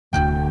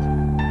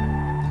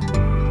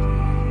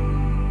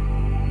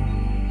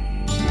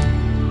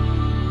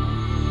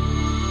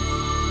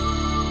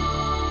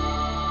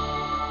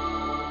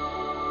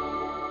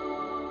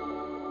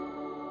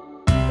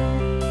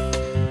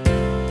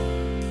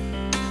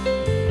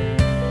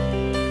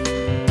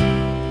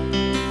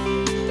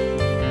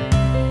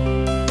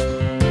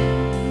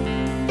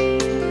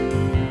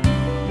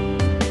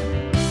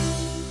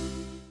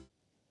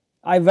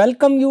I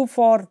welcome you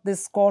for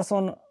this course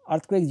on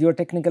earthquake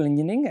geotechnical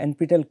engineering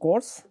NPTEL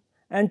course,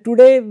 and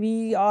today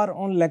we are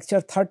on lecture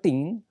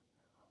 13.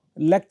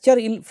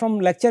 From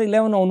lecture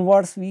 11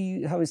 onwards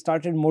we have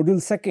started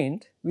module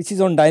 2nd, which is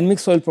on dynamic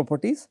soil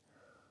properties.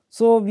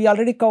 So, we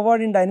already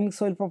covered in dynamic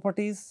soil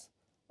properties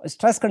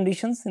stress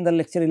conditions in the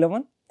lecture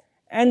 11,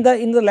 and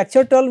in the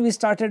lecture 12 we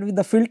started with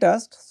the field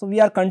test. So, we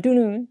are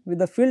continuing with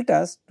the field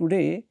test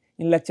today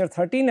in lecture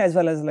 13 as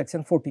well as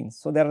lecture 14.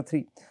 So, there are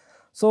 3.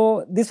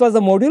 So, this was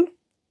the module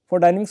for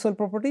dynamic soil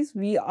properties.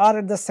 We are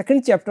at the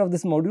second chapter of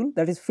this module,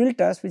 that is field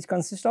test, which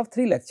consists of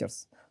 3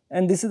 lectures,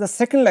 and this is the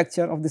second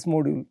lecture of this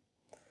module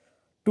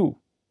 2,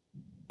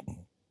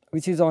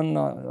 which is on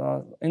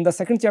in the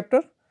second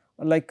chapter.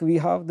 Like we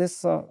have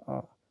this in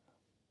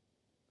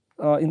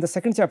the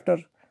second chapter,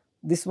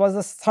 this was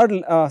the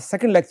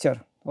second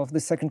lecture of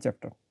this second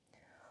chapter.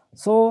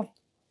 So,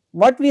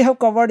 what we have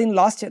covered in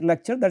last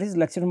lecture, that is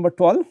lecture number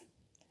 12,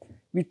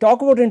 we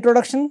talk about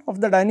introduction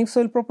of the dynamic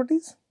soil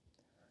properties.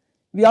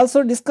 We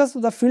also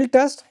discussed the field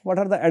test, what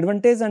are the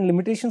advantages and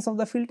limitations of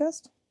the field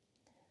test,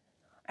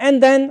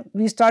 and then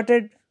we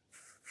started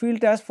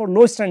field test for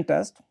low strength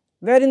test,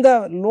 where in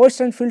the low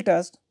strength field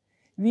test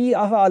we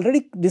have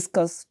already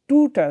discussed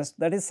 2 tests,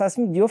 that is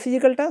seismic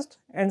geophysical test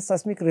and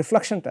seismic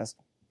reflection test.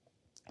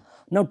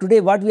 Now,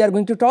 today what we are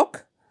going to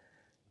talk,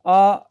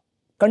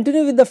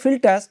 continue with the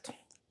field test,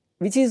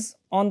 which is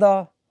on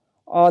the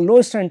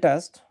low strength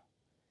test.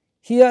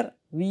 Here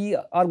we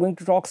are going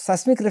to talk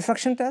seismic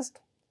reflection test,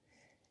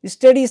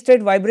 steady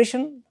state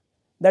vibration,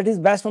 that is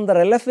based on the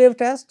relief wave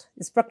test,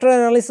 spectral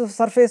analysis of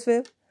surface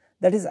wave,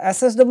 that is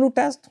SSW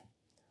test.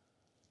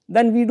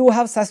 Then we do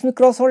have seismic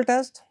cross hole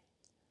test,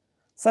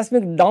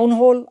 seismic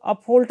downhole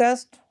uphole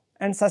test,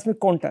 and seismic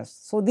cone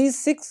test. So, these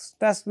 6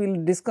 tests we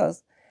will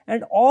discuss,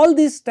 and all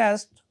these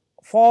tests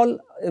fall,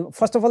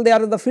 first of all they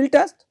are the field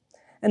test,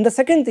 and the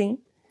second thing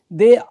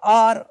they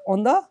are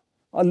on the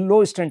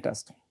low strength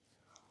test.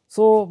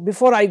 So,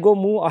 before I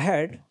move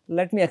ahead,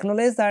 let me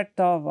acknowledge that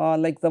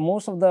like the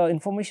most of the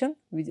information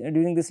which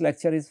during this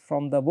lecture is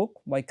from the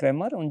book by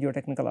Kramer on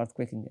geotechnical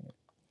earthquake engineering.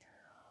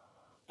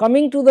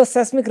 Coming to the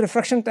seismic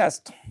refraction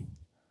test,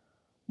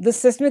 this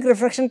seismic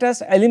refraction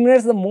test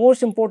eliminates the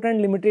most important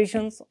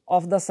limitations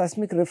of the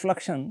seismic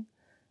reflection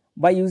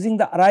by using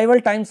the arrival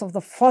times of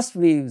the first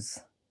waves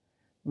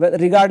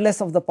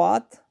regardless of the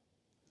path.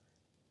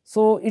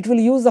 So, it will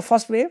use the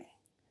first wave,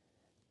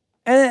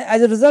 and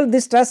as a result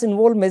this test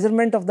involves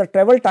measurement of the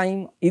travel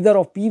time either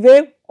of P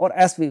wave or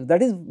S wave, that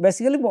is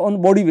basically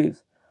on body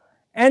waves,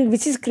 and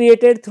which is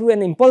created through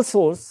an impulse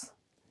source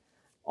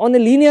on a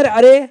linear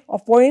array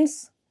of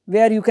points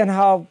where you can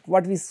have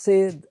what we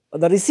say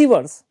the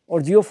receivers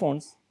or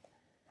geophones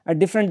at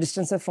different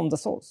distances from the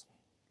source.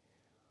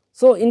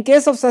 So, in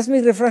case of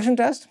seismic refraction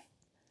test,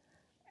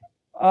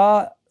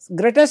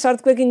 greatest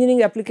earthquake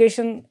engineering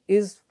application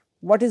is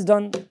what is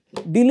done,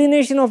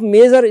 delineation of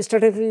major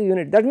stratigraphic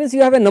unit. That means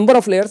you have a number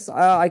of layers.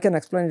 I can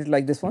explain it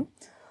like this one.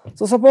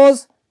 So,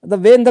 suppose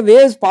when the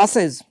waves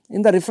passes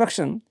in the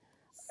refraction,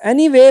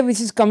 any wave which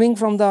is coming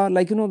from the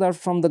that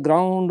from the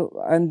ground,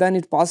 and then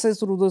it passes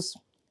through this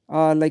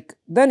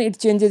then it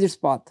changes its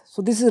path.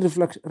 So, this is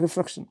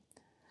refraction.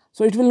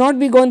 So, it will not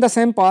be going the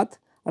same path,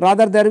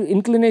 rather their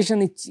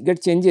inclination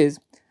get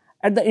changes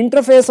at the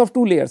interface of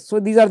 2 layers.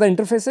 So, these are the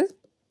interfaces.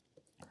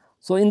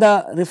 So, in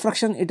the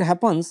refraction it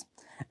happens,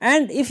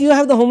 and if you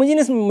have the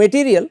homogeneous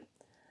material,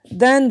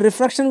 then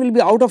refraction will be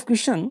out of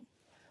question,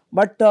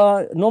 but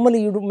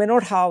normally you may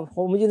not have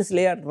homogeneous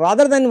layer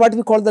rather than what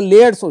we call the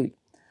layered soil.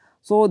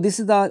 So, this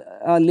is the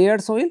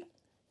layered soil.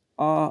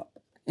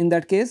 In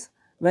that case,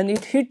 when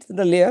it hits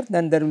the layer,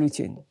 then there will be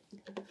change.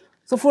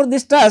 So, for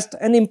this test,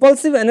 an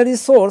impulsive energy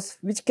source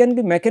which can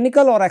be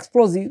mechanical or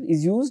explosive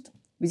is used,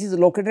 which is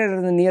located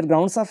at the near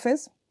ground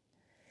surface.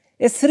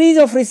 A series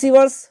of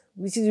receivers,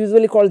 which is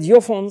usually called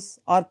geophones,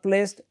 are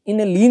placed in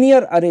a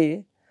linear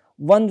array.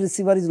 One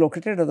receiver is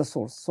located at the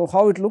source. So,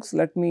 how it looks,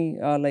 let me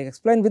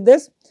explain with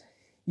this.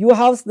 You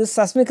have this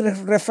seismic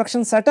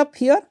refraction setup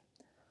here.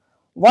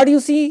 What you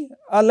see,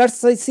 let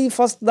us see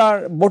first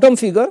the bottom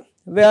figure,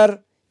 where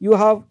you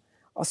have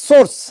a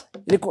source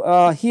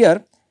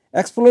here,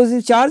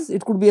 explosive charge,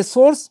 it could be a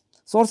source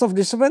of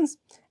disturbance,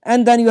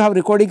 and then you have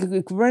recording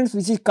equipment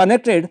which is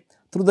connected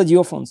through the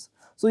geophones.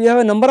 So, you have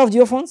a number of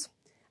geophones,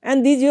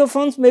 and these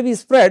geophones may be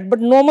spread, but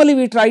normally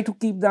we try to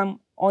keep them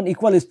on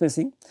equal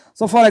spacing.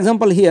 So, for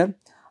example, here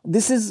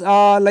this is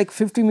like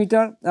 50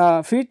 feet,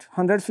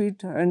 100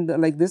 feet,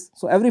 and like this.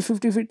 So, every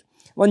 50 feet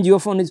one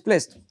geophone is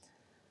placed,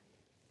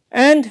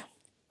 and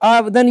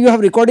then you have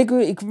recording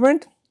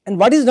equipment, and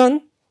what is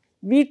done,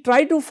 we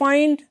try to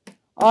find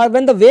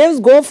when the waves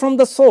go from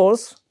the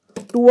source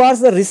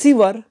towards the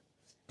receiver,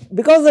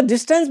 because the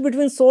distance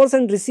between source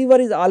and receiver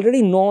is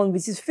already known,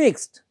 which is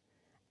fixed,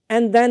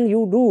 and then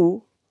you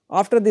do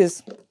after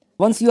this,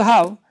 once you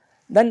have,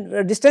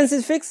 then distance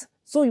is fixed.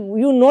 So,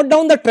 you note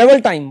down the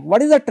travel time,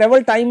 what is the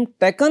travel time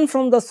taken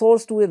from the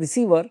source to a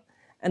receiver,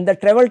 and the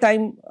travel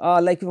time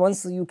like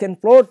once you can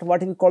plot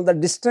what we call the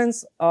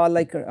distance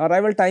like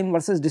arrival time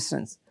versus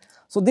distance.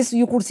 So, this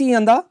you could see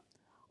on the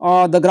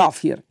the graph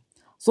here.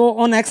 So,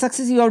 on x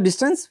axis you have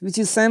distance which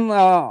is same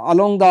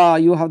along the,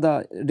 you have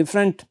the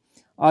different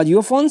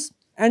geophones,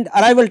 and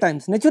arrival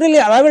times. Naturally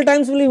arrival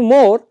times will be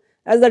more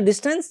as the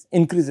distance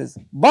increases,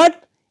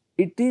 but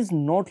it is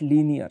not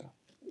linear.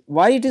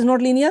 Why it is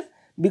not linear?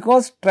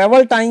 Because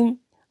travel time,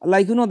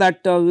 like you know,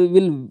 that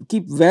will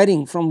keep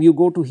varying from you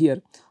go to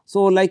here.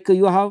 So, like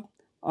you have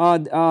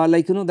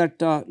like you know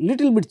that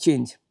little bit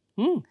change.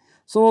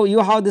 So, you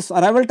have this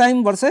arrival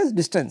time versus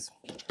distance,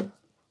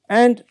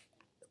 and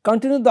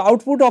continue the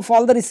output of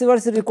all the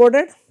receivers is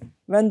recorded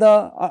when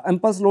the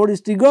impulse load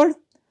is triggered.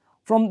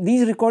 From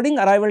these recording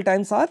arrival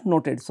times are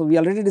noted. So, we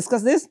already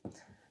discussed this.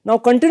 Now,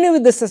 continue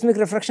with the seismic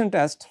refraction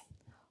test,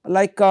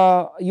 like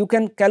you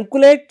can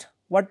calculate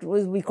what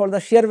we call the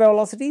shear wave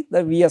velocity,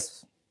 the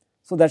Vs.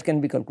 So, that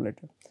can be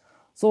calculated.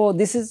 So,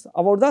 this is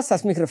about the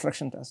seismic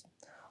refraction test.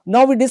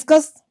 Now, we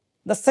discuss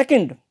the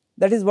second,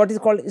 that is what is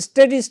called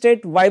steady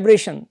state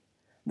vibration,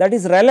 that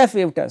is relief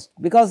wave test,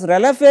 because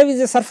relief wave is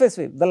a surface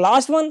wave. The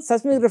last one,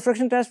 seismic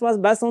refraction test, was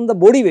based on the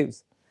body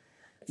waves,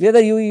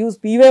 whether you use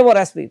P wave or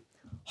S wave.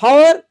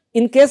 However,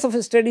 in case of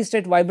a steady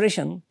state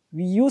vibration,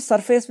 we use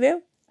surface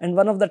wave, and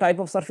one of the type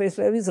of surface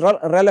wave is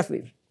relief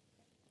wave.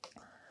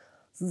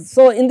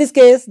 So, in this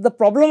case, the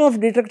problem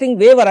of detecting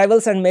wave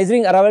arrivals and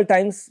measuring arrival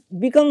times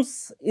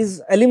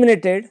is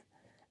eliminated,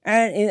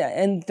 and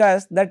in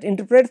test that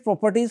interprets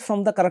properties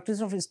from the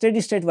characteristics of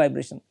steady state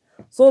vibration.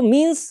 So,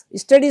 means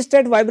steady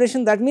state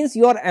vibration, that means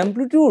your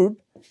amplitude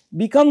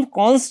becomes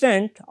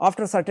constant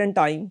after a certain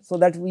time, so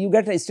that you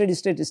get a steady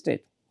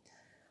state.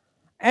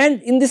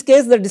 And in this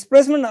case, the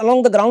displacement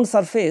along the ground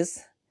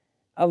surface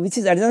which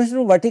is adjacent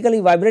to vertically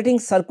vibrating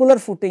circular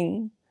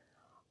footing,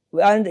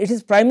 and it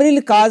is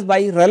primarily caused by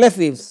relief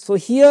waves. So,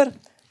 here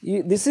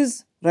this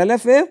is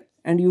relief wave,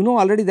 and you know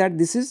already that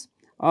this is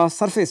a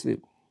surface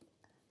wave.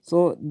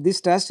 So,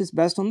 this test is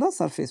based on the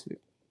surface wave.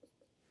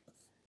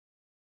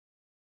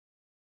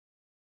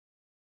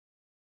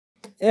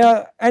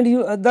 And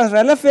the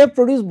relief wave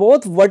produce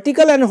both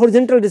vertical and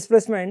horizontal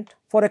displacement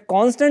for a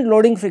constant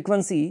loading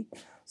frequency.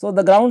 So,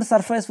 the ground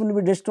surface will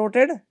be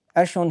distorted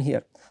as shown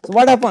here. So,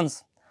 what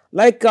happens?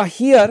 Like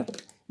here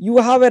you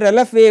have a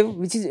relief wave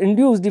which is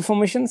induced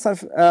deformation.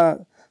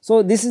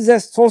 So, this is a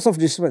source of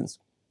disturbance,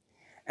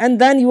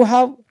 and then you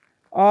have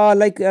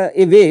like a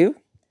wave.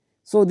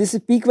 So, this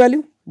is peak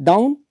value,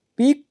 down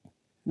peak,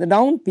 the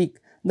down peak.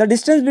 The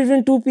distance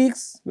between two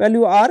peaks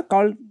value are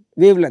called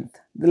wavelength,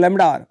 the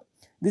lambda r.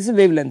 This is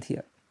wavelength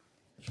here.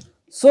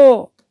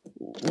 So,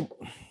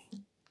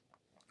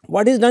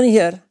 what is done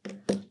here?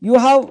 You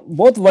have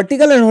both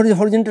vertical and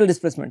horizontal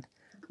displacement.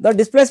 The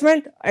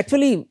displacement,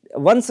 actually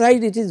one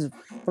side it is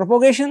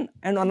propagation,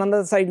 and on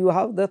another side you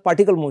have the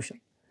particle motion,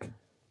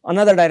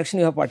 another direction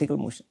you have particle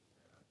motion.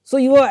 So,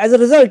 you are, as a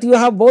result you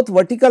have both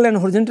vertical and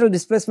horizontal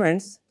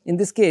displacements in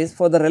this case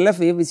for the relief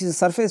wave, which is a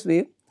surface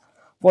wave,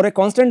 for a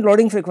constant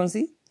loading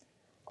frequency.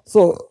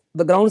 So,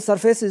 the ground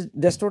surface is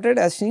distorted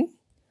as seen.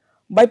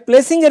 By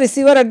placing a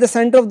receiver at the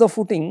center of the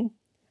footing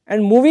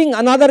and moving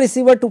another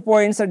receiver to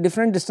points at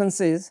different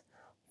distances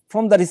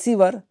from the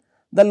receiver,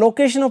 the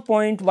location of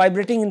point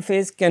vibrating in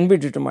phase can be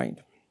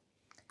determined.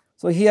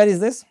 So, here is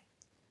this.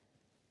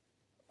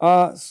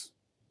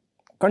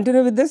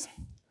 Continue with this.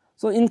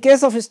 So, in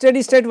case of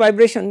steady state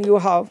vibration, you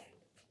have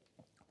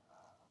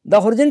the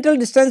horizontal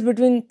distance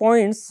between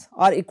points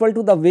are equal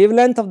to the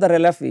wavelength of the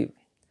relief wave.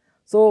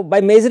 So,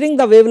 by measuring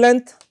the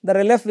wavelength, the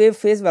relief wave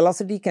phase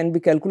velocity can be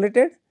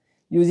calculated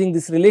using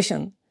this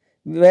relation,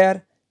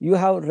 where you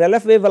have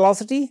relief wave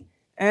velocity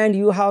and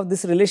you have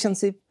this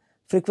relationship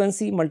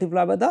frequency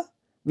multiplied by the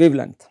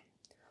wavelength.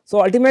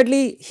 So,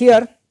 ultimately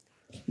here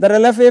the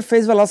relief wave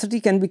phase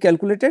velocity can be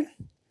calculated,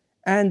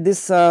 and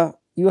this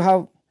you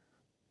have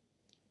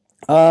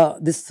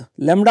this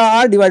lambda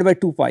r divided by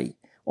 2 pi,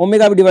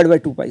 omega divided by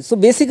 2 pi. So,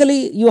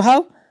 basically you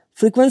have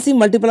frequency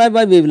multiplied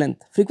by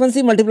wavelength,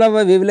 frequency multiplied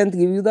by wavelength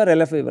give you the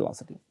relief wave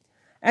velocity,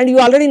 and you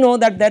already know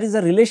that there is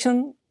a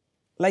relation,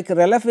 like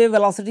relief wave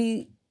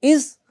velocity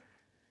is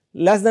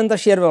less than the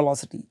shear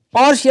velocity,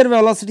 or shear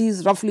velocity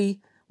is roughly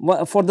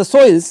for the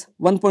soils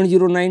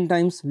 1.09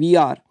 times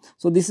Vr.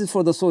 So, this is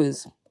for the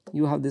soils,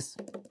 you have this.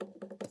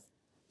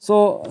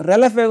 So,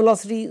 relief wave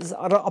velocity is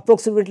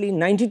approximately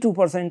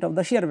 92% of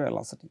the shear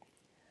velocity,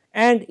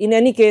 and in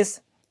any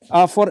case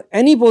for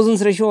any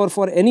Poisson's ratio or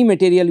for any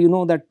material, you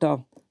know that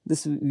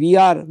this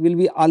Vr will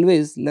be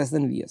always less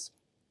than Vs.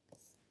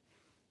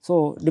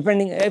 So,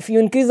 depending, if you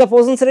increase the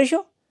Poisson's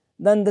ratio,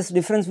 then this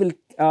difference will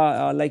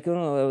like you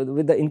know,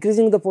 with the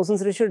increasing the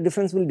Poisson's ratio,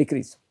 difference will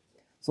decrease.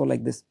 So,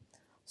 like this.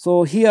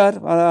 So, here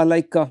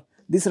like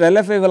this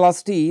relief wave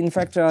velocity, in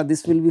fact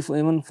this will be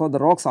even for the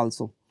rocks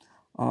also,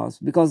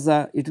 because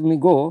it may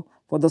go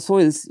for the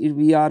soils,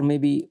 we are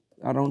maybe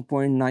around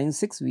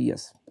 0.96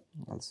 Vs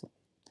also.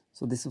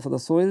 So, this is for the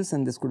soils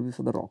and this could be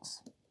for the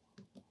rocks.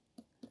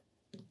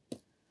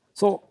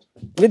 So,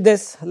 with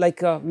this,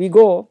 like we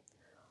go,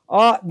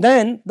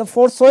 then the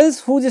for soils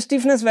whose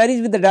stiffness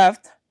varies with the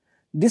depth,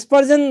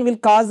 dispersion will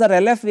cause the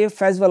relief wave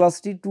phase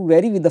velocity to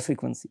vary with the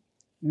frequency.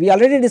 We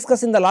already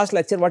discussed in the last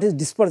lecture what is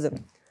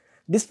dispersion.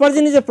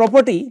 Dispersion is a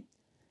property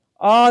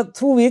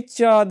through which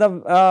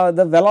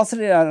the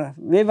velocity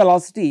wave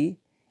velocity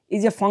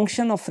is a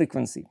function of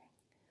frequency,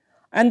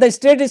 and the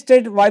steady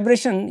state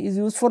vibration is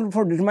useful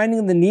for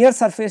determining the near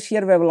surface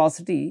shear wave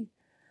velocity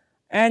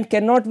and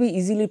cannot be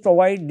easily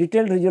provide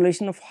detailed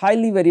resolution of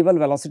highly variable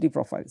velocity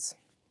profiles.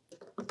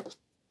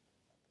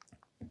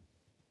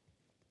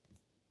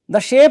 The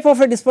shape of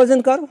a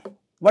dispersion curve,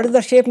 what is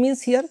the shape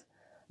means here?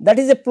 That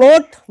is a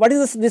plot. What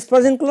is the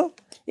dispersion curve?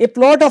 A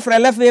plot of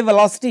RLF wave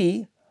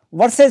velocity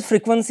versus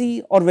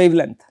frequency or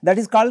wavelength, that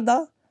is called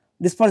the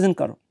dispersion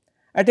curve.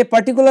 At a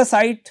particular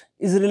site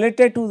is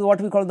related to what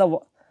we call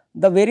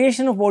the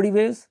variation of body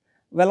waves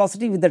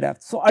velocity with the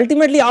depth. So,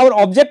 ultimately our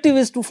objective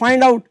is to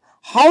find out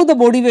how the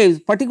body waves,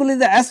 particularly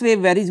the S wave,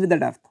 varies with the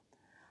depth.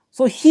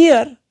 So,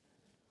 here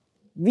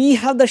we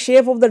have the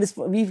shape of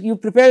the you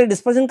prepare a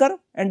dispersion curve,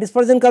 and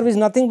dispersion curve is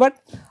nothing but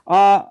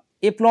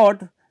a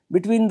plot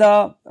between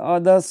the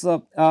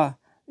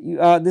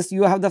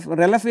you have the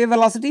RLF wave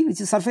velocity,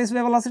 which is surface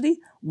wave velocity,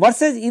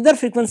 versus either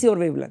frequency or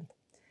wavelength.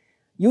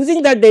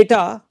 Using that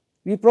data,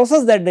 we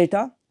process that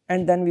data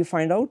and then we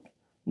find out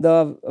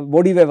the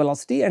body wave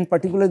velocity, and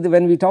particularly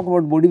when we talk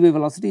about body wave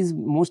velocity is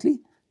mostly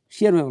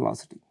shear wave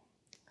velocity.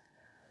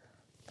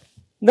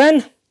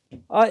 Then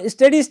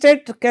steady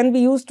state can be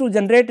used to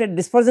generate a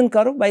dispersion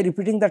curve by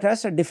repeating the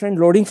test at different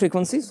loading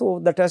frequencies. So,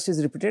 the test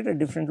is repeated at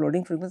different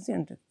loading frequency.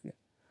 And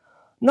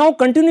now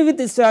continue with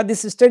this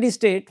steady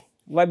state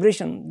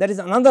vibration. There is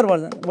another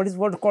version, what is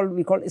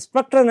we call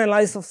spectral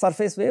analysis of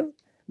surface wave,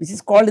 which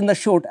is called in the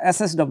short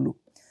SSW.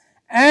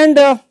 And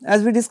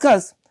as we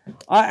discussed,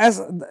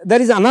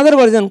 there is another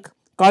version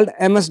called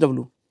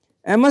MSW.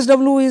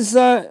 MSW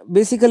is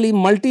basically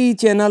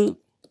multi-channel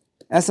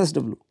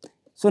SSW.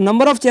 So,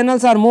 number of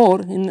channels are more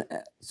in.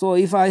 So,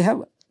 if I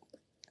have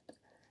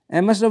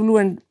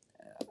MSW and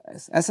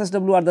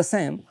SSW are the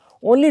same,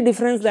 only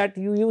difference that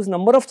you use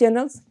number of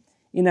channels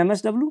in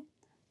MSW.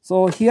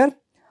 So, here,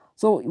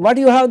 so what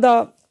you have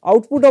the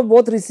output of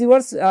both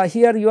receivers,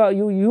 here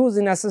you use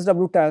in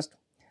SSW test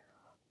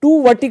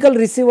 2 vertical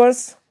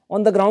receivers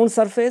on the ground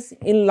surface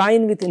in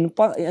line with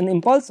an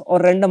impulse or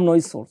random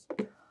noise source.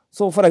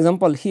 So, for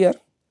example, here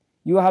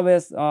you have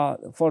a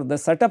for the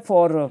setup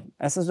for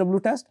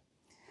SSW test.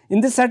 In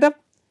this setup,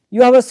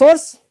 you have a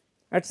source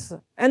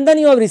and then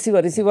you have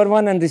receiver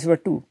 1 and receiver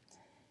 2.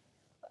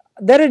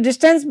 There is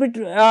distance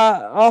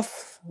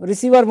of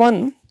receiver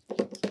 1,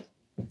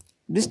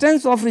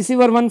 distance of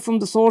receiver 1 from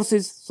the source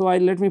is, so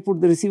let me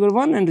put the receiver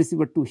 1 and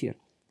receiver 2 here.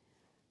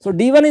 So,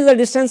 D1 is the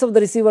distance of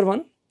the receiver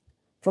 1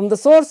 from the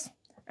source,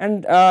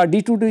 and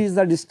D2 is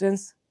the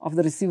distance of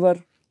the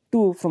receiver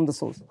 2 from the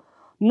source.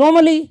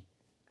 Normally,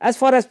 as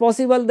far as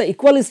possible, the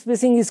equal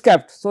spacing is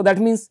kept. So, that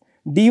means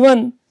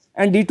D1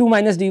 and D2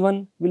 minus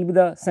D1 will be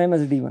the same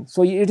as D1.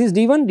 So, it is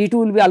D1, D2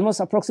 will be almost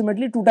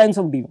approximately 2 times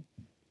of D1.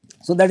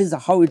 So, that is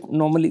how it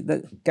normally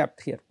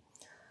kept here.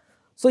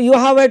 So, you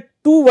have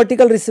 2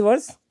 vertical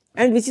receivers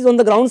and which is on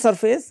the ground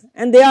surface,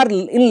 and they are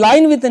in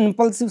line with an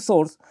impulsive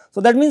source.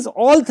 So, that means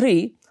all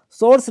 3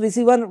 source,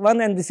 receiver 1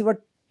 and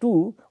receiver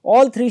 2,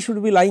 all 3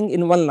 should be lying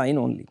in one line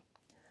only.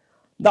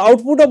 The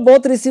output of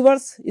both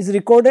receivers is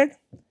recorded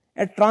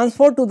and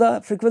transferred to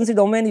the frequency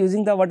domain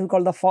using the what we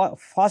call the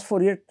fast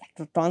Fourier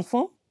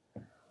transform.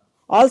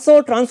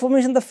 Also,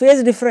 transformation the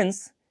phase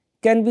difference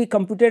can be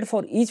computed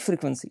for each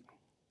frequency.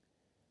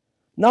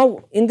 Now,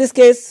 in this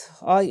case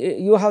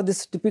you have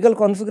this typical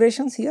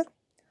configurations here.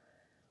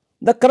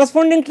 The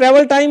corresponding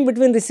travel time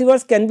between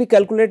receivers can be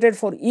calculated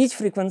for each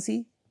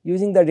frequency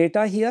using the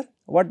data here.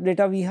 What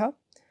data we have?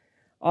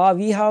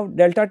 We have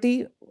delta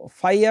t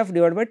phi f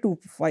divided by 2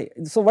 phi.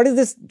 So, what is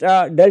this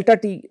delta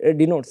t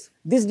denotes?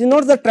 This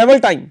denotes the travel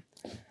time,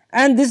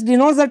 and this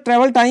denotes the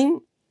travel time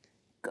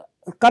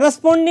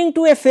corresponding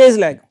to a phase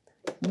lag.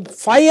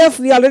 Phi f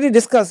we already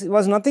discussed, it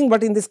was nothing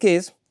but in this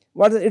case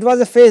it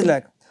was a phase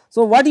lag.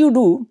 So, what you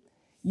do,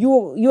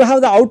 you have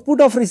the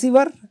output of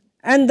receiver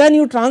and then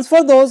you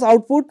transfer those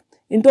output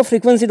into a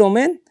frequency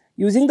domain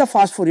using the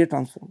fast Fourier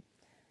transform.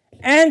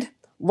 And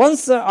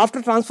once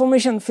after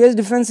transformation phase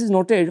difference is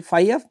noted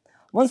phi f,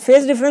 once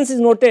phase difference is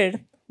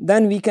noted,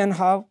 then we can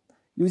have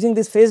using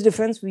this phase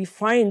difference we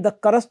find the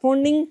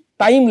corresponding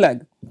time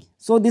lag.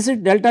 So, this is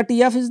delta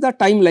Tf is the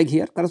time lag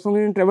here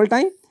corresponding to travel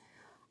time,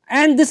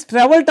 and this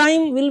travel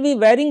time will be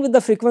varying with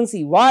the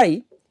frequency.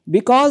 Why?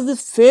 Because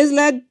this phase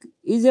lag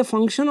is a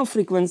function of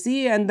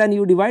frequency and then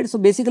you divide. So,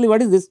 basically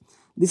what is this?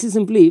 This is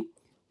simply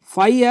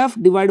phi f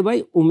divided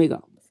by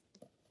omega.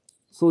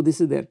 So,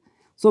 this is there.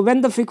 So,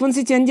 when the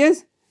frequency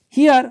changes,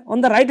 here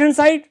on the right hand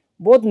side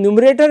both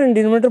numerator and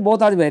denominator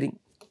both are varying.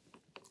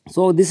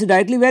 So, this is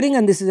directly varying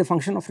and this is a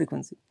function of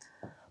frequency.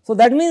 So,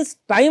 that means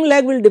time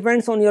lag will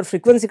depends on your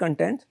frequency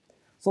content.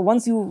 So,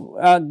 once you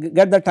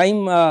get the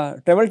time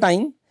travel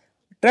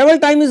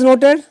time is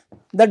noted,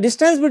 the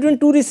distance between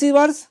 2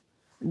 receivers,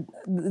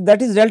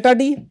 that is delta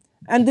d,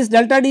 and this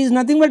delta d is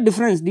nothing but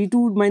difference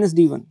d2 minus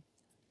d1.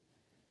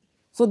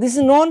 So, this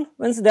is known.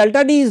 Once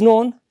delta d is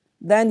known,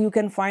 then you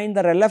can find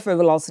the RLF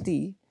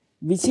velocity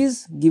which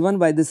is given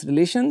by this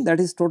relation, that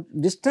is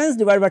distance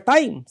divided by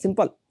time,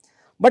 simple.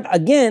 But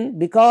again,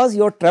 because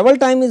your travel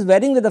time is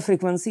varying with the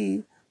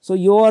frequency, so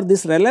your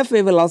this relief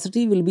wave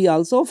velocity will be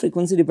also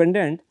frequency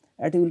dependent,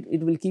 and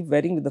it will keep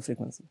varying with the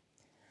frequency.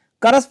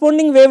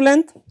 Corresponding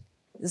wavelength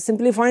is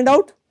simply find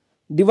out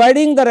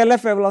dividing the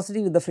relief wave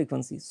velocity with the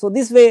frequency. So,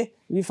 this way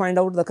we find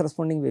out the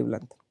corresponding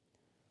wavelength.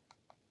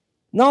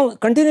 Now,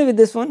 continue with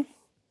this one.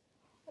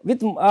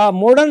 With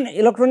modern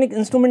electronic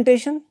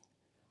instrumentation,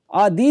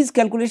 these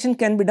calculations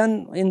can be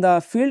done in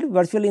the field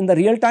virtually in the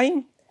real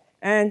time,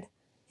 and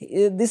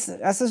this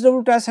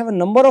SSW tests have a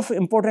number of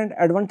important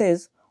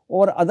advantages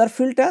over other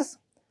field tests.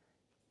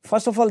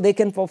 First of all, they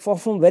can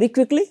perform very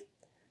quickly,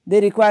 they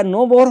require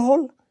no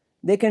borehole,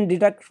 they can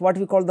detect what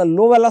we call the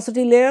low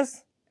velocity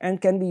layers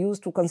and can be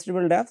used to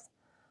considerable depth,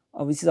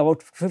 which is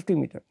about 50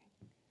 meter.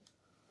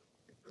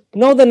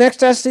 Now, the next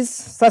test is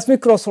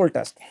seismic cross-hole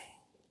test,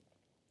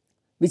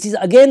 which is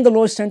again the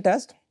low strength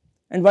test.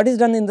 And what is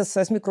done in the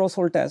seismic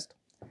cross-hole test?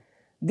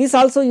 This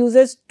also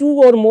uses 2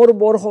 or more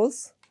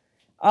boreholes.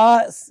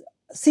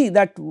 See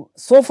that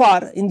so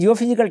far in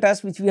geophysical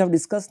test which we have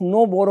discussed,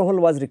 no borehole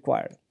was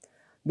required,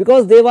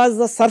 because there was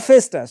the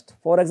surface test,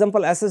 for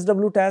example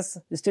SSW test,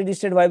 steady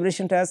state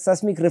vibration test,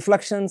 seismic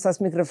reflection,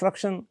 seismic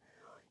refraction.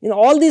 In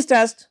all these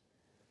tests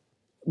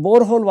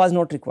borehole was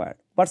not required,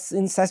 but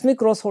in seismic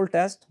cross-hole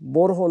test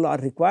borehole are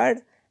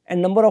required,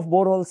 and number of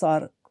boreholes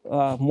are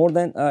more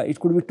than it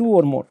could be 2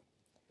 or more.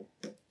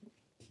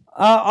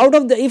 Out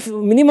of the, if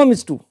minimum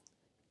is 2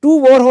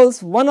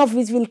 boreholes, one of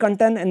which will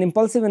contain an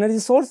impulsive energy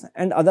source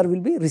and other will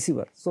be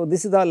receiver. So,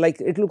 this is the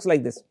like it looks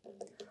like this.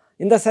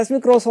 In the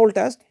seismic cross-hole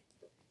test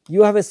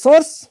you have a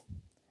source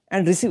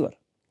and receiver.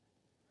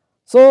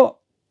 So,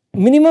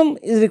 minimum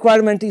is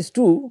requirement is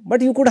 2,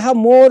 but you could have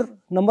more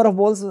number of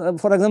balls,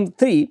 for example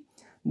 3,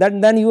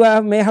 then you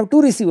may have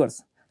 2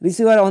 receivers,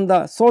 receiver on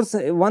the source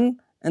 1,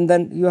 and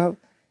then you have.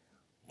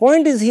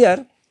 Point is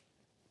here,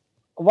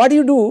 what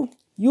you do,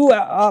 you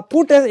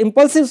put an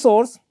impulsive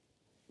source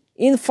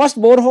in first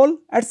borehole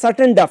at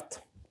certain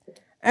depth,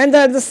 and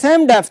at the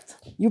same depth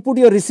you put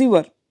your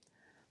receiver.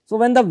 So,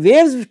 when the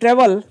waves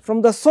travel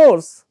from the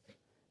source,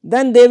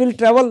 then they will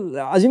travel,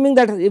 assuming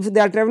that if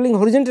they are travelling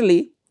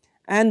horizontally,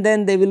 and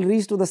then they will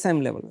reach to the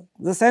same level.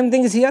 The same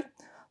thing is here.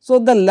 So,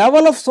 the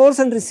level of source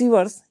and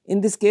receivers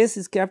in this case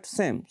is kept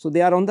same. So,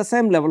 they are on the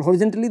same level,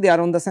 horizontally they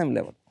are on the same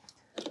level.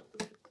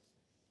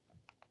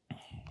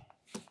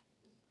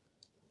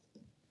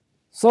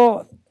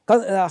 So,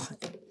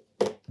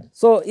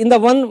 in the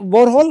one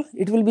borehole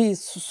it will be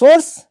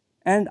source,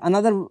 and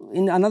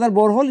in another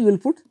borehole you will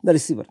put the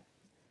receiver.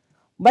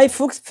 By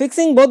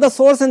fixing both the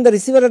source and the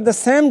receiver at the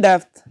same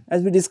depth,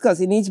 as we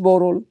discussed in each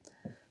borehole,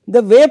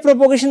 the wave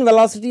propagation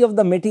velocity of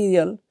the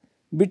material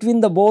between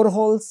the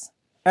boreholes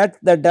at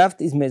the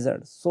depth is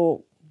measured.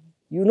 So,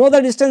 you know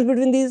the distance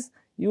between these,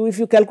 if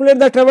you calculate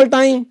the travel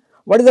time,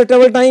 what is the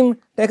travel time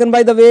taken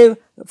by the wave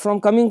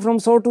from coming from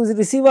source to the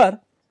receiver,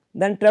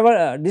 then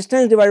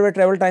distance divided by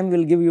travel time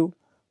will give you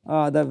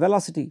the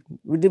velocity,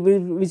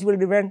 which will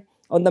depend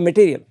on the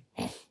material.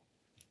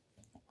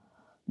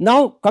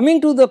 Now,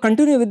 coming to the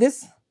continue with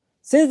this,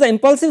 since the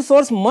impulsive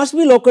source must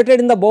be located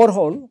in the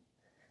borehole,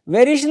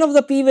 variation of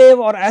the P wave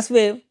or S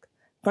wave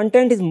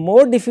content is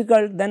more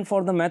difficult than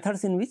for the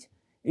methods in which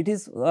it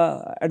is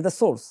at the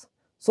source.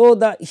 So,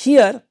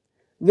 here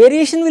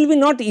variation will be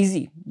not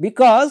easy,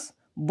 because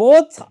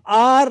both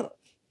are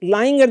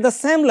lying at the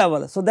same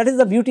level. So, that is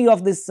the beauty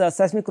of this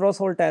seismic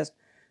cross-hole test,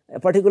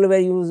 particularly where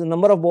you use a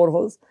number of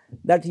boreholes,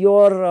 that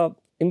your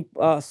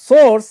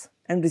source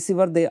and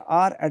receiver, they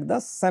are at the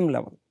same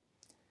level.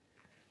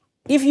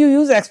 If you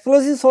use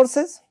explosive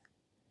sources,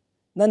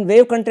 then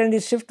wave content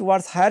is shift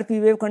towards higher P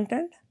wave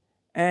content,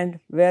 and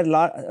when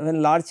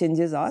large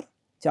charges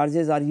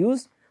are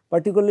used,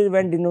 particularly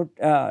when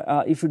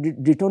if you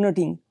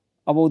detonating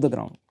above the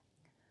ground.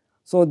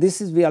 So,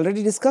 this is we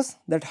already discussed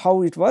that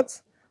how it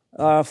works.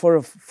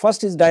 For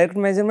first is direct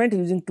measurement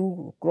using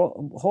 2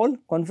 hole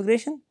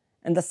configuration,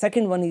 and the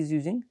second one is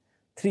using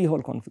 3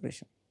 hole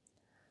configuration.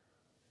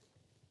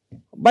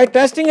 By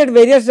testing at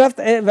various depth,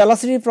 a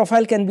velocity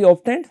profile can be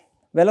obtained.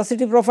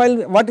 Velocity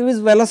profile, what is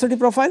velocity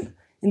profile?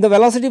 In the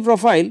velocity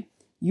profile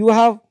you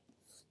have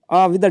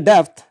with the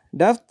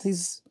depth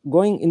is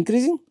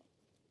increasing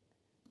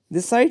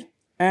this side,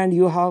 and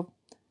you have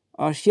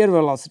shear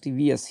velocity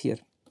Vs here.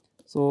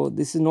 So,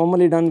 this is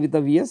normally done with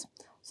the Vs.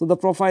 So, the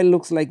profile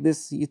looks like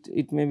this,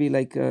 it may be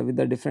like with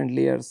the different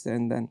layers,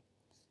 and then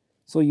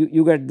so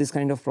you get this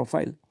kind of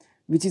profile,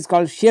 which is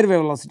called shear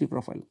velocity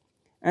profile,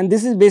 and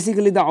this is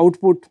basically the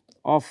output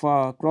of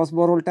cross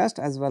borehole test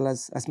as well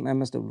as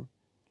MSW.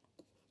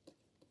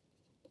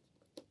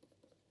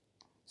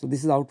 So,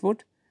 this is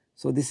output.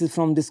 So, this is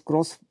from this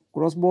cross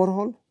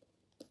borehole.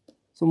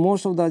 So,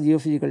 most of the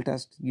geophysical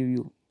tests give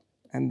you,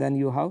 and then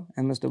you have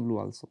MSW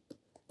also,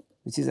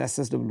 which is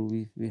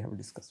SSW we have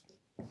discussed.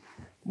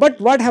 But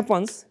what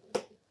happens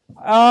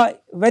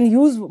when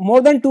use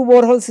more than 2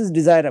 boreholes is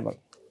desirable?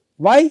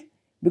 Why?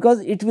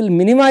 Because it will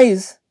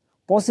minimize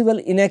possible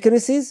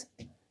inaccuracies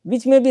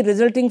which may be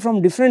resulting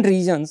from different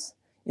regions,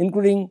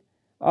 including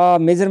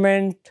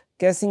measurement,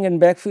 casing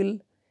and backfill,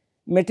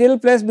 material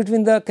placed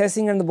between the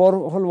casing and the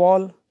borehole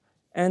wall,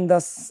 and the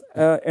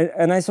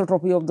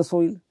anisotropy of the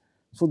soil.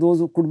 So,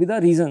 those could be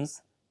the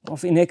reasons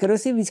of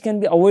inaccuracy which can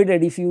be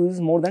avoided if you use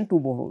more than 2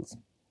 boreholes.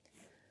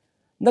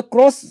 The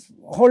cross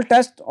hole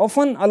test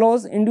often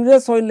allows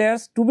individual soil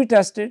layers to be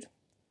tested,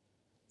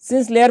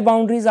 since layer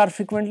boundaries are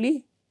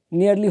frequently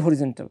nearly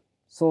horizontal.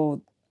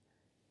 So,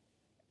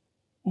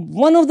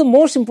 one of the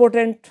most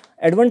important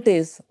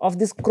advantages of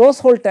this cross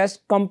hole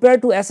test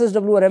compared to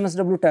SSW or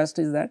MSW test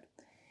is that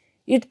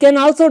it can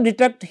also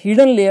detect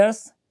hidden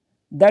layers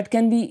that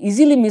can be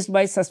easily missed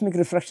by seismic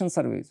refraction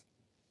surveys.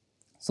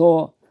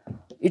 So,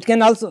 it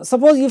can also,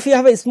 suppose if you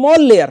have a small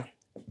layer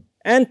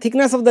and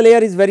thickness of the layer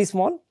is very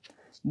small,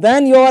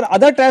 then your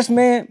other test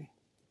may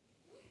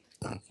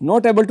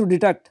not able to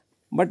detect,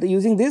 but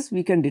using this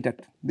we can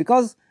detect,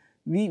 because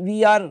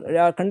we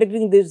are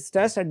conducting this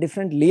test at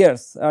different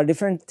layers,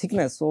 different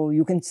thickness. So,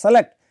 you can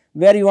select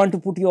where you want to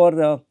put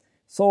your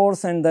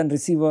source and then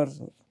receiver,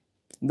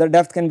 the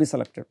depth can be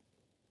selected.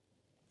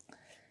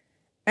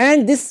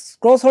 And this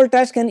cross hole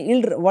test can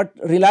yield what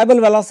reliable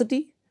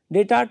velocity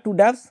data to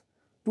depths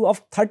to of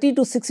 30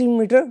 to 60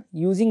 meter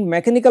using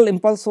mechanical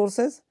impulse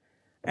sources,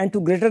 and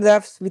to greater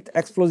depths with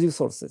explosive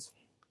sources.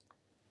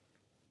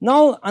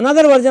 Now,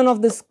 another version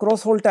of this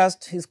cross hole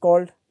test is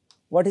called,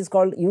 what is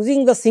called,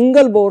 using the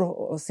single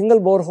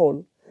bore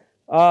hole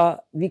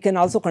we can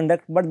also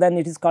conduct, but then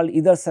it is called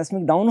either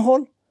seismic down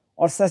hole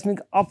or seismic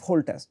up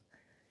hole test,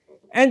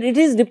 and it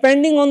is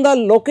depending on the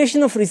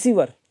location of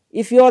receiver.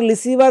 If your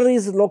receiver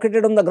is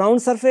located on the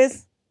ground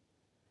surface,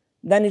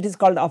 then it is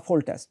called up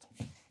hole test.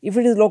 If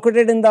it is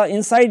located in the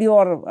inside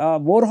your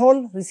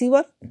borehole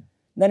receiver,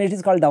 then it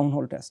is called down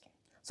hole test.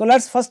 So, let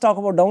us first talk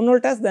about down hole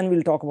test, then we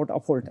will talk about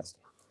up hole test.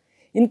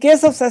 In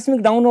case of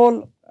seismic down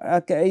hole,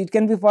 it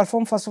can be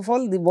performed first of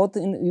all both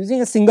in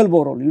using a single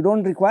borehole, you do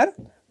not require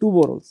 2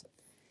 boreholes.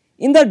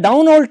 In the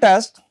down hole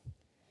test,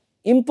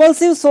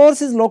 impulsive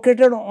source is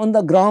located on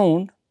the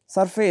ground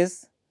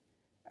surface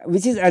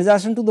which is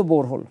adjacent to the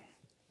borehole,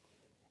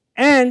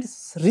 and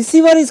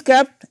receiver is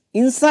kept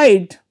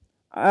inside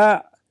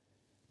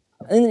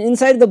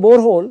inside the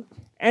borehole,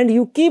 and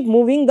you keep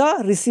moving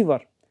the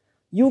receiver.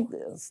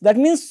 That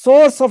means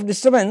source of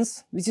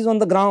disturbance which is on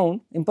the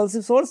ground,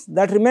 impulsive source,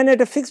 that remain at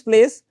a fixed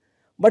place,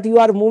 but you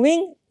are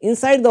moving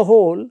inside the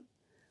hole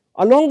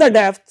along the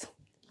depth.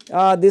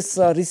 This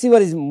receiver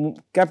is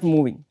kept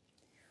moving,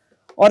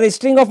 or a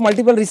string of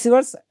multiple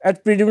receivers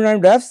at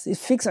predetermined depths is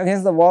fixed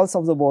against the walls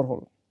of the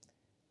borehole.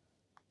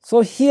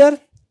 So, here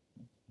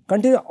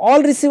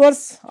all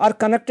receivers are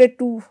connected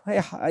to,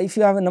 if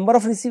you have a number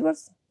of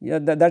receivers,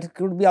 that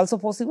could be also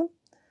possible,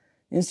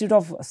 instead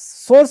of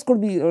source could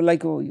be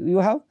like you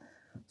have.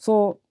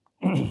 So,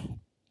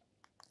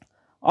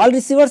 all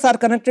receivers are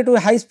connected to a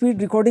high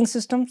speed recording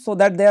system, so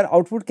that their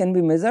output can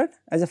be measured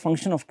as a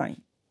function of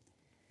time.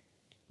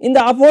 In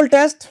the up hole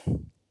test,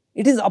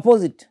 it is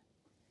opposite.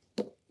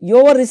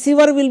 Your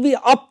receiver will be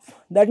up,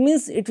 that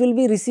means it will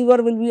be,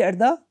 receiver will be at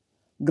the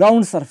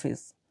ground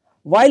surface,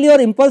 while your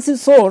impulsive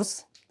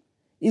source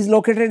is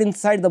located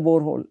inside the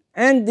borehole,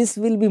 and this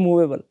will be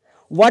movable.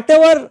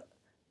 Whatever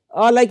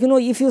like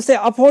if you say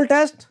up hole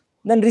test,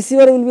 then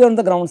receiver will be on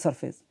the ground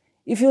surface.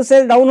 If you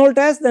say down hole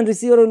test, then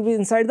receiver will be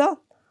inside the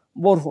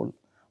borehole.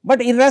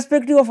 But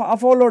irrespective of up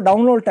hole or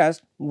down hole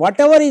test,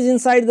 whatever is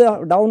inside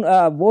the down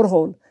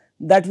borehole,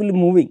 that will be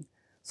moving.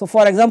 So,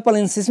 for example,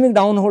 in seismic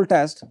down hole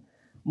test,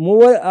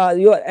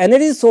 your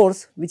energy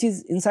source which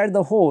is inside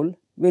the hole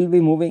will be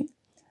moving.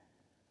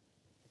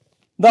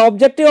 The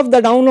objective of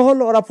the down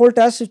hole or up hole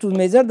test is to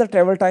measure the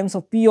travel times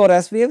of P or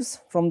S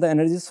waves from the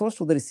energy source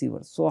to the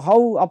receiver. So,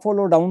 how up hole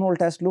or down hole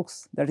test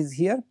looks, that is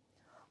here.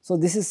 So,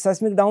 this is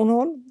seismic down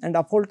hole and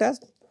up hole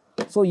test.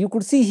 So, you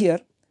could see here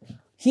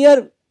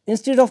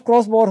instead of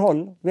cross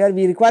borehole where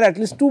we require at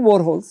least 2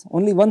 boreholes,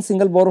 only one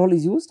single borehole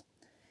is used.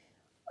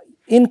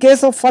 In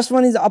case of first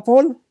one is up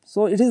hole,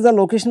 so it is the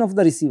location of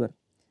the receiver.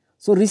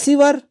 So,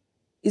 receiver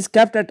is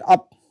kept at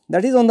up,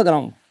 that is on the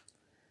ground,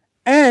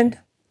 and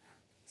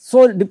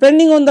so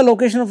depending on the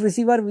location of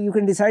receiver you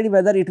can decide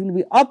whether it will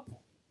be up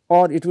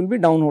or it will be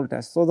down hole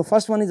test. So, the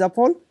first one is up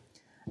hole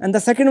and the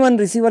second one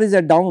receiver is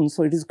at down,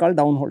 so it is called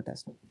down hole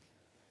test.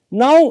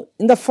 Now,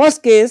 in the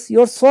first case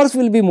your source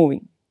will be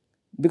moving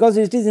because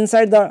it is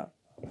inside the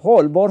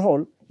hole,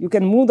 borehole, you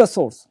can move the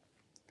source,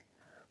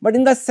 but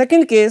in the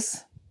second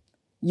case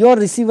your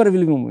receiver will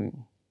be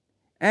moving,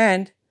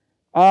 and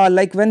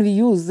like when we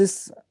use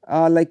this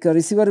like a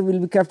receiver will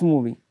be kept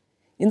moving.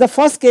 In the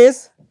first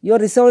case your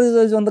receiver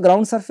is on the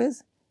ground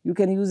surface, you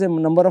can use a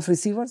number of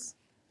receivers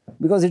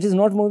because it is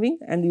not moving,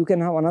 and you can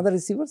have another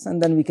receivers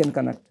and then we can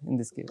connect in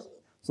this case.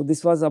 So,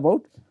 this was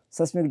about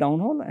seismic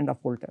downhole and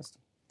up hole test.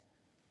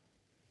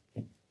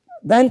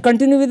 Then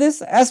continue with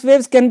this, S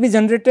waves can be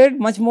generated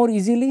much more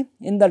easily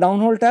in the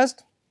downhole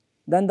test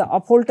than the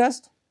up hole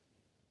test.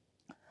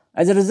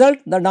 As a result,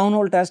 the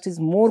downhole test is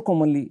more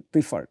commonly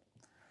preferred.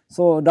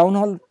 So,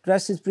 downhole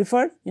test is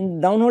preferred. In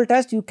downhole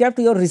test you kept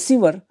your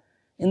receiver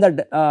in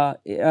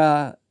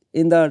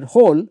the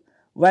hole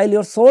while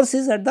your source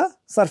is at the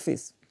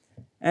surface,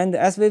 and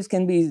S waves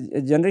can be,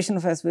 generation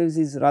of S waves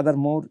is rather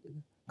more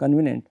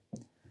convenient.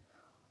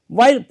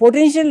 While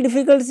potential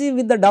difficulty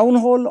with the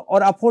downhole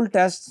or uphole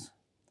tests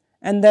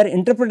and their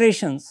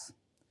interpretations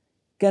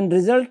can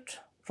result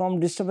from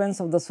disturbance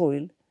of the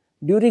soil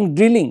during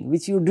drilling,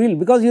 which you drill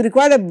because you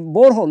require a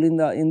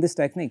borehole in this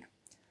technique.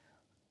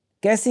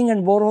 Casing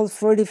and borehole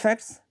fluid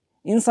effects,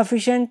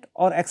 insufficient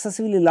or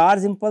excessively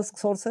large impulse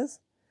sources,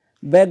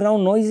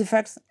 background noise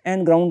effects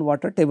and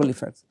groundwater table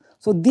effects.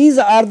 So, these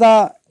are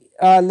the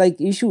like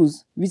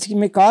issues which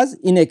may cause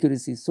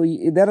inaccuracies. So,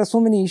 there are so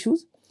many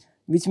issues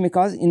which may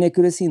cause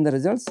inaccuracy in the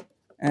results,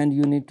 and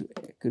you need to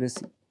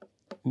accuracy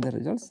in the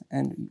results,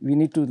 and we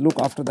need to look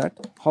after that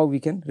how we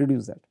can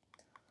reduce that.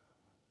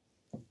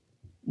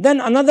 Then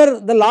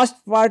the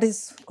last part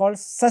is called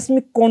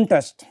seismic cone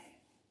test,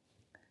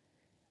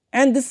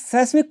 and this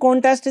seismic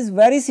cone test is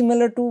very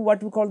similar to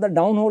what we call the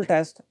downhole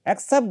test,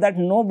 except that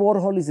no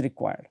borehole is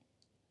required.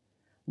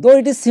 Though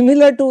it is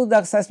similar to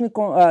the seismic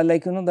cone,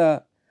 like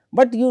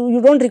but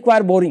you do not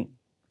require boring,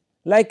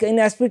 like in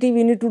SPT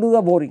we need to do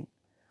the boring,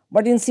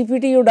 but in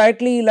CPT you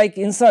directly like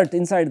insert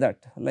inside that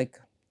like.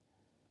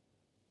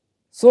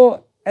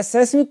 So, a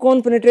seismic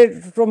cone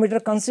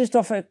penetrometer consists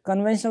of a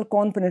conventional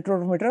cone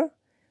penetrometer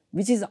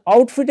which is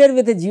outfitted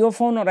with a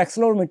geophone or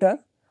accelerometer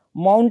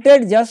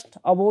mounted just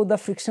above the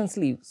friction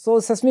sleeve. So,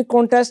 seismic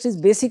cone test is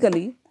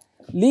basically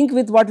linked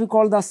with what we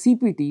call the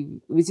CPT,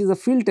 which is a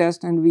field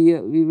test, and we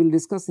will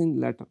discuss in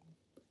later.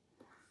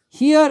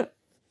 Here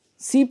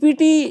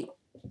CPT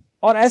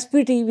or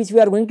SPT, which we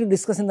are going to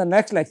discuss in the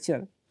next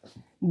lecture,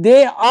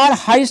 they are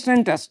high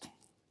strength test.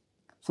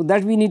 So,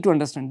 that we need to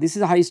understand, this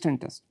is a high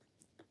strength test.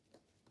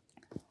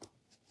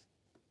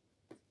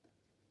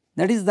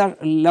 That is the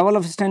level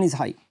of strength is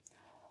high,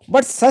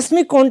 but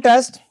seismic cone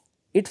test,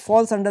 it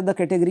falls under the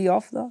category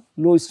of the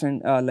low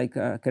strength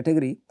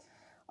category,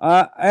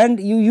 and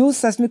you use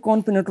seismic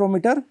cone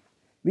penetrometer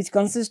which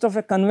consists of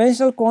a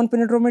conventional cone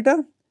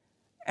penetrometer,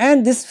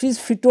 and this is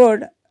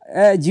fitted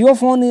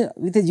geophone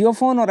with a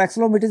geophone or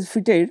accelerometer is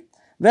fitted.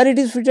 Where it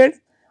is fitted?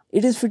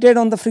 It is fitted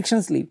on the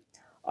friction sleeve.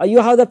 You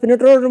have the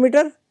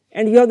penetrometer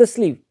and you have the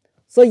sleeve.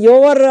 So,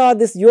 your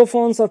this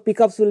geophones or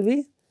pickups will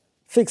be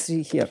fixed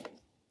here.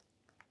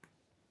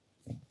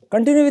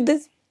 Continue with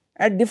this.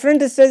 At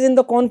different stages in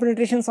the cone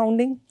penetration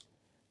sounding,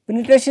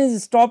 penetration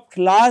is stopped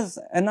large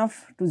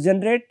enough to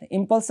generate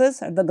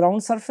impulses at the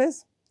ground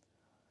surface,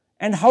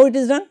 and how it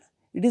is done?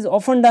 It is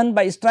often done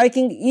by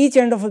striking each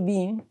end of a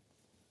beam,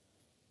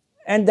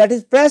 and that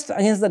is pressed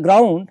against the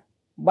ground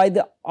by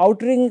the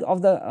outring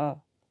of the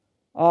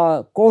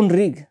cone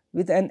rig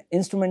with an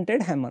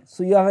instrumented hammer.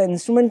 So, you have an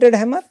instrumented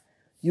hammer,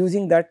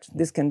 using that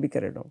this can be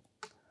carried out.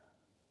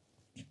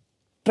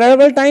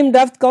 Travel time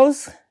depth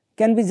curves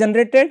can be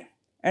generated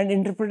and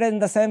interpreted in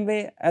the same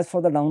way as for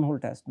the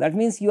downhole test. That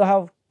means, you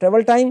have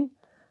travel time,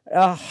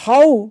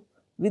 how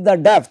with the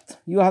depth,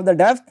 you have the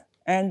depth,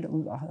 and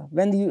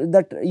when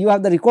you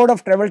have the record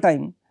of travel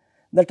time,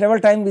 the travel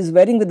time is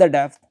varying with the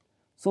depth.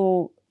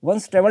 So,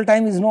 once travel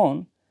time is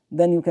known,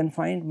 then you can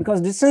find,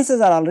 because distances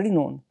are already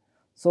known.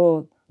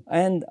 So,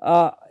 and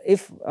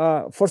if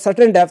for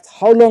certain depth,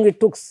 how long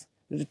it took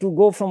to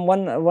go from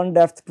one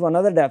depth to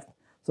another depth.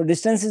 So,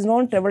 distance is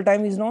known, travel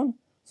time is known.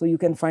 So, you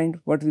can find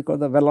what we call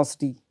the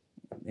velocity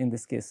in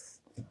this case.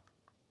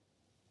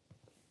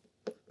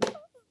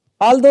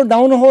 Although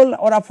downhole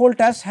or uphole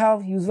tests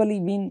have usually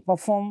been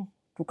performed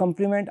to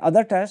complement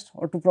other tests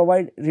or to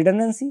provide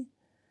redundancy,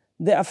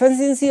 the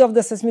efficiency of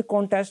the seismic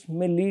cone test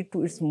may lead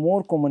to its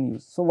more common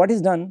use. So, what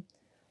is done?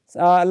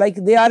 Like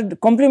they are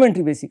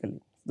complementary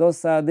basically.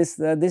 Those this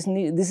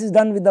is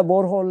done with the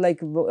borehole,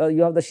 like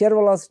you have the shear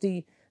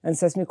velocity, and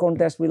seismic cone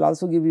test will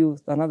also give you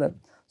another.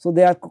 So,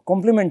 they are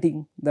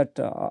complementing that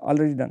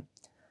already done.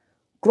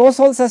 Cross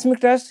hole seismic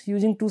test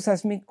using two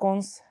seismic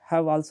cones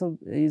have also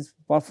is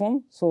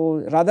performed.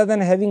 So, rather than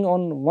having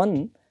on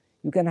one,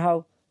 you can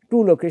have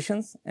two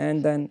locations,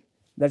 and then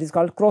that is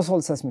called cross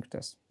hole seismic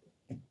test,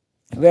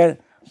 where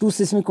two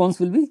seismic cones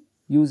will be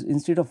used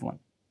instead of one.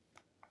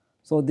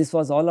 So, this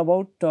was all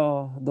about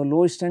the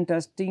low strength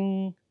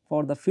testing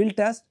for the field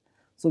test.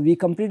 So, we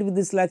complete with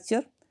this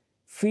lecture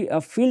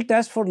field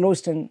test for low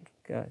strength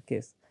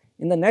case.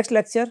 In the next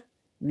lecture,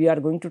 we are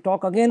going to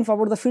talk again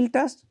about the field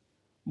test,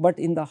 but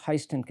in the high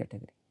strength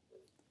category.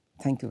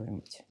 Thank you very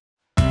much.